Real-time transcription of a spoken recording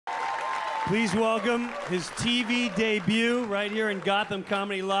Please welcome his TV debut right here in Gotham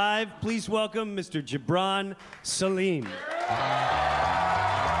Comedy Live. Please welcome Mr. Gibran Saleem.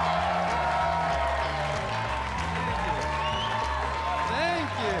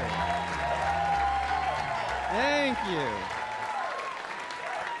 Thank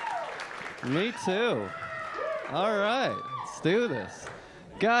you. Me too. All right, let's do this.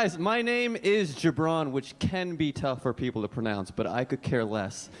 Guys, my name is Gibran, which can be tough for people to pronounce, but I could care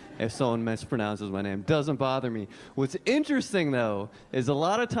less if someone mispronounces my name. Doesn't bother me. What's interesting, though, is a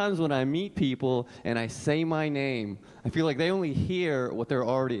lot of times when I meet people and I say my name, I feel like they only hear what they're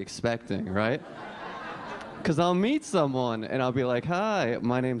already expecting, right? Because I'll meet someone and I'll be like, hi,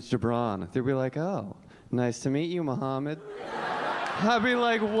 my name's Gibran. They'll be like, oh, nice to meet you, Muhammad. I'll be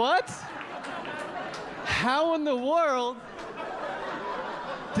like, what? How in the world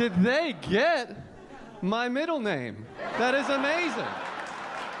did they get my middle name? That is amazing.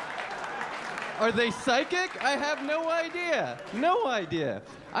 Are they psychic? I have no idea. No idea.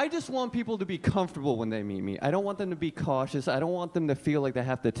 I just want people to be comfortable when they meet me. I don't want them to be cautious. I don't want them to feel like they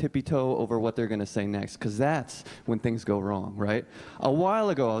have to tippy-toe over what they're going to say next, because that's when things go wrong, right? A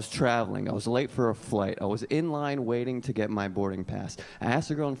while ago, I was traveling. I was late for a flight. I was in line waiting to get my boarding pass. I asked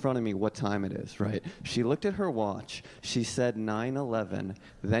the girl in front of me what time it is, right? She looked at her watch. She said 9:11.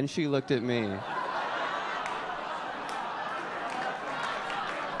 Then she looked at me.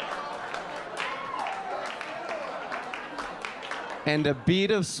 And a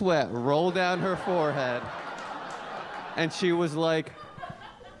bead of sweat rolled down her forehead. And she was like,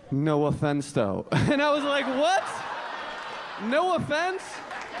 no offense, though. And I was like, what? No offense?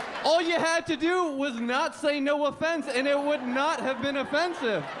 All you had to do was not say no offense, and it would not have been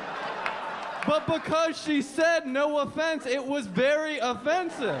offensive. But because she said no offense, it was very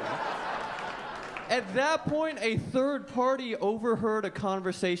offensive. At that point, a third party overheard a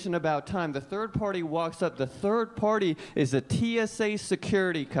conversation about time. The third party walks up. The third party is a TSA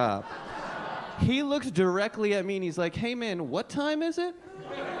security cop. He looks directly at me and he's like, hey man, what time is it?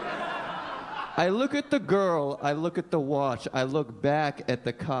 I look at the girl, I look at the watch, I look back at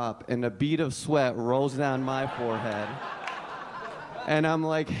the cop, and a bead of sweat rolls down my forehead. And I'm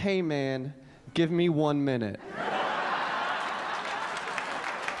like, hey man, give me 1 minute.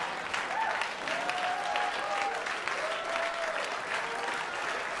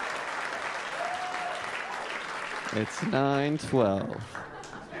 It's 9:12.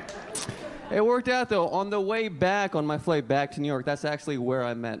 It worked out, though. On the way back, on my flight back to New York, that's actually where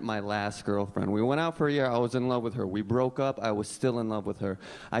I met my last girlfriend. We went out for a year. I was in love with her. We broke up. I was still in love with her.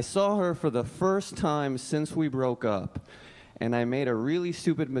 I saw her for the first time since we broke up, and I made a really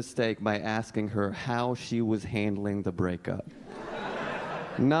stupid mistake by asking her how she was handling the breakup.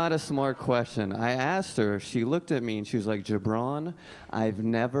 Not a smart question. I asked her, she looked at me, and she was like, Gibran, I've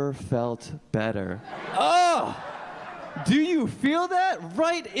never felt better. Oh! Do you feel that?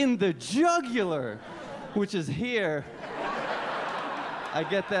 Right in the jugular, which is here. I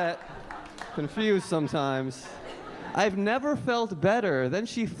get that confused sometimes. I've never felt better. Then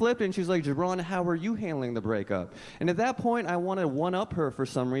she flipped and she's like, Gibran, how are you handling the breakup? And at that point, I wanted to one-up her for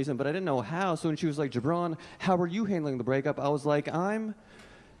some reason, but I didn't know how. So when she was like, Gibran, how are you handling the breakup? I was like, I'm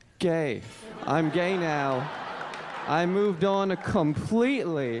gay. I'm gay now. I moved on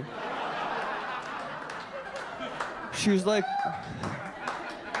completely. She was like,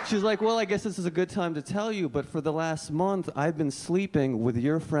 well, I guess this is a good time to tell you, but for the last month, I've been sleeping with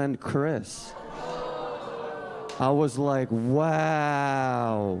your friend Chris. I was like,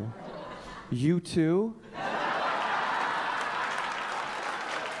 wow, you too? You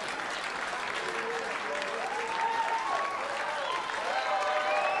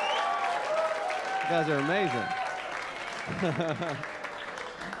guys are amazing.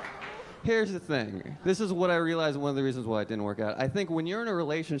 Here's the thing. This is what I realized, one of the reasons why it didn't work out. I think when you're in a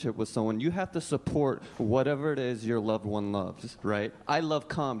relationship with someone, you have to support whatever it is your loved one loves, right? I love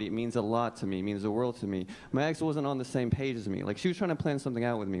comedy. It means a lot to me. It means the world to me. My ex wasn't on the same page as me. Like, she was trying to plan something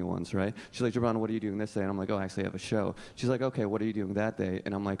out with me once, right? She's like, Gibran, what are you doing this day? And I'm like, oh, I actually have a show. She's like, okay, what are you doing that day?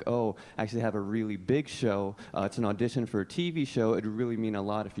 And I'm like, oh, I actually have a really big show. It's an audition for a TV show. It would really mean a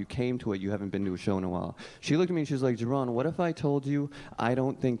lot if you came to it. You haven't been to a show in a while. She looked at me and she was like, Gibran, what if I told you I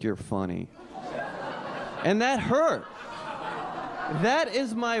don't think you're funny? And that hurt. That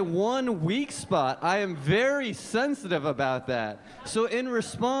is my one weak spot. I am very sensitive about that. So in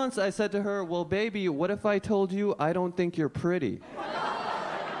response, I said to her, well, baby, what if I told you I don't think you're pretty?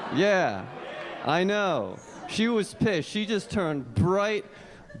 Yeah, I know. She was pissed. She just turned bright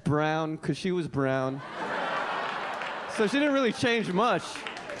brown because she was brown. So she didn't really change much,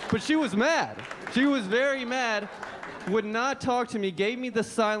 but she was mad. She was very mad. would not talk to me, gave me the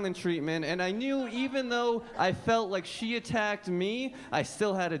silent treatment, and I knew even though I felt like she attacked me, I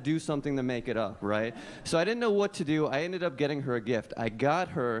still had to do something to make it up, right? So I didn't know what to do. I ended up getting her a gift. I got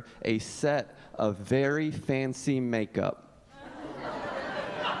her a set of very fancy makeup.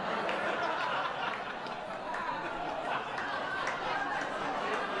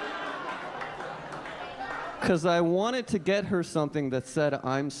 Because I wanted to get her something that said,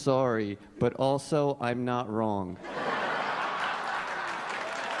 I'm sorry, but also I'm not wrong.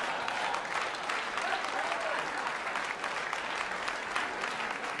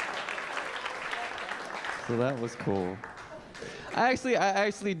 So that was cool. I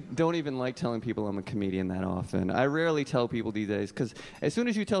actually don't even like telling people I'm a comedian that often. I rarely tell people these days, because as soon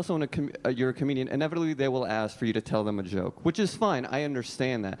as you tell someone you're a comedian, inevitably they will ask for you to tell them a joke, which is fine. I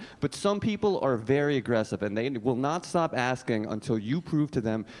understand that. But some people are very aggressive, and they will not stop asking until you prove to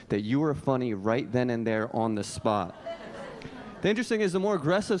them that you are funny right then and there on the spot. The interesting thing is, the more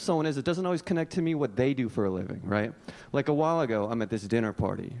aggressive someone is, it doesn't always connect to me what they do for a living, right? Like a while ago, I'm at this dinner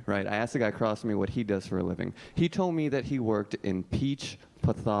party, right? I asked the guy across from me what he does for a living. He told me that he worked in peach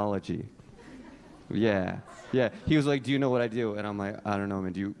pathology. Yeah. He was like, do you know what I do? And I'm like, I don't know,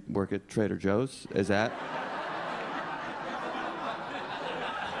 man. Do you work at Trader Joe's? Is that?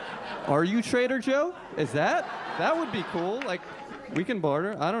 Are you Trader Joe? Is that? That would be cool. Like, we can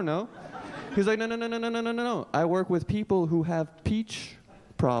barter. I don't know. He's like, no. I work with people who have peach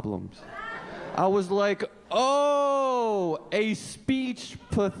problems. I was like, oh, a speech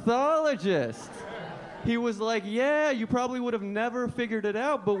pathologist. He was like, yeah, you probably would have never figured it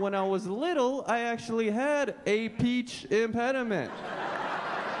out, but when I was little, I actually had a peach impediment.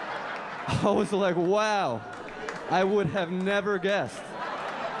 I was like, wow, I would have never guessed.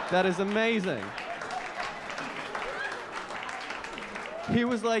 That is amazing. He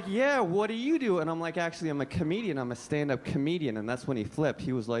was like, yeah, what do you do? And I'm like, actually, I'm a comedian. I'm a stand-up comedian. And that's when he flipped.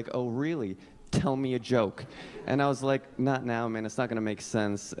 He was like, oh, really? Tell me a joke. And I was like, not now, man. It's not going to make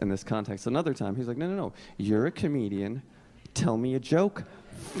sense in this context. Another time, he's like, no. You're a comedian. Tell me a joke,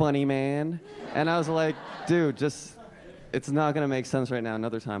 funny man. And I was like, dude, just, it's not going to make sense right now.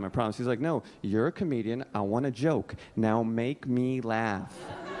 Another time, I promise. He's like, no, you're a comedian. I want a joke. Now make me laugh.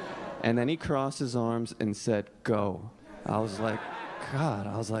 And then he crossed his arms and said, go. I was like, God,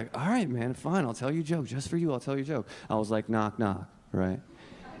 I was like, all right, man, fine, I'll tell you a joke. Just for you, I'll tell you a joke. I was like, knock, knock, right?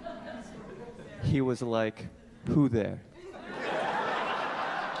 He was like, who there?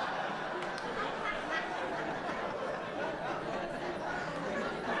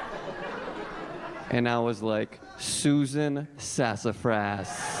 And I was like, Susan Sassafras.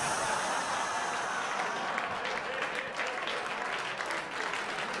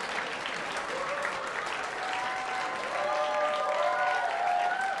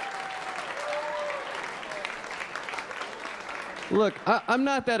 Look, I'm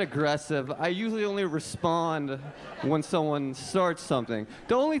not that aggressive. I usually only respond when someone starts something.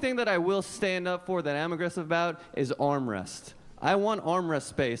 The only thing that I will stand up for that I'm aggressive about is armrest. I want armrest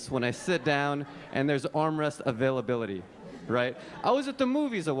space when I sit down and there's armrest availability, right? I was at the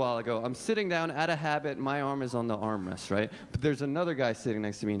movies a while ago. I'm sitting down out of habit. My arm is on the armrest, right? But there's another guy sitting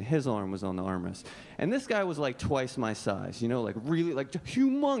next to me and his arm was on the armrest. And this guy was like twice my size, you know, like really like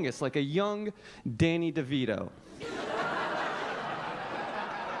humongous, like a young Danny DeVito.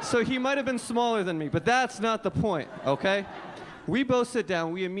 So he might have been smaller than me, but that's not the point, okay? We both sit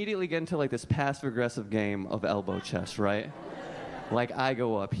down, we immediately get into like this passive-aggressive game of elbow chess, right? Like I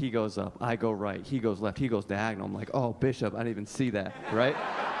go up, he goes up, I go right, he goes left, he goes diagonal. I'm like, oh, Bishop, I didn't even see that, right?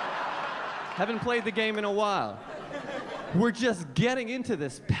 Haven't played the game in a while. We're just getting into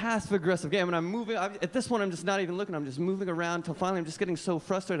this passive-aggressive game, and I'm moving. At this point, I'm just not even looking. I'm just moving around until finally I'm just getting so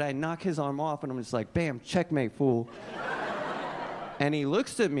frustrated, I knock his arm off, and I'm just like, bam, checkmate, fool. And he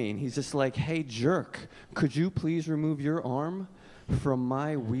looks at me and he's just like, hey, jerk, could you please remove your arm from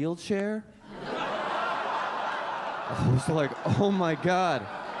my wheelchair? I was like, oh my God.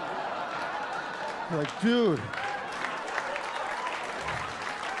 I'm like, dude.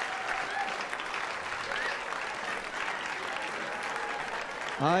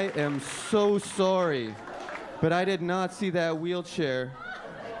 I am so sorry, but I did not see that wheelchair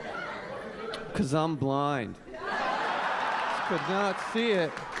because I'm blind. Could not see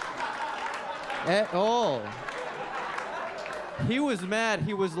it at all. He was mad.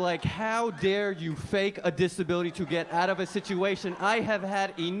 He was like, how dare you fake a disability to get out of a situation? I have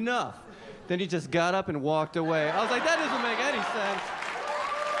had enough. Then he just got up and walked away. I was like, that doesn't make any sense.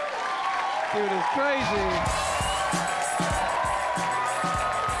 Dude is crazy.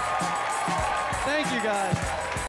 Thank you, guys.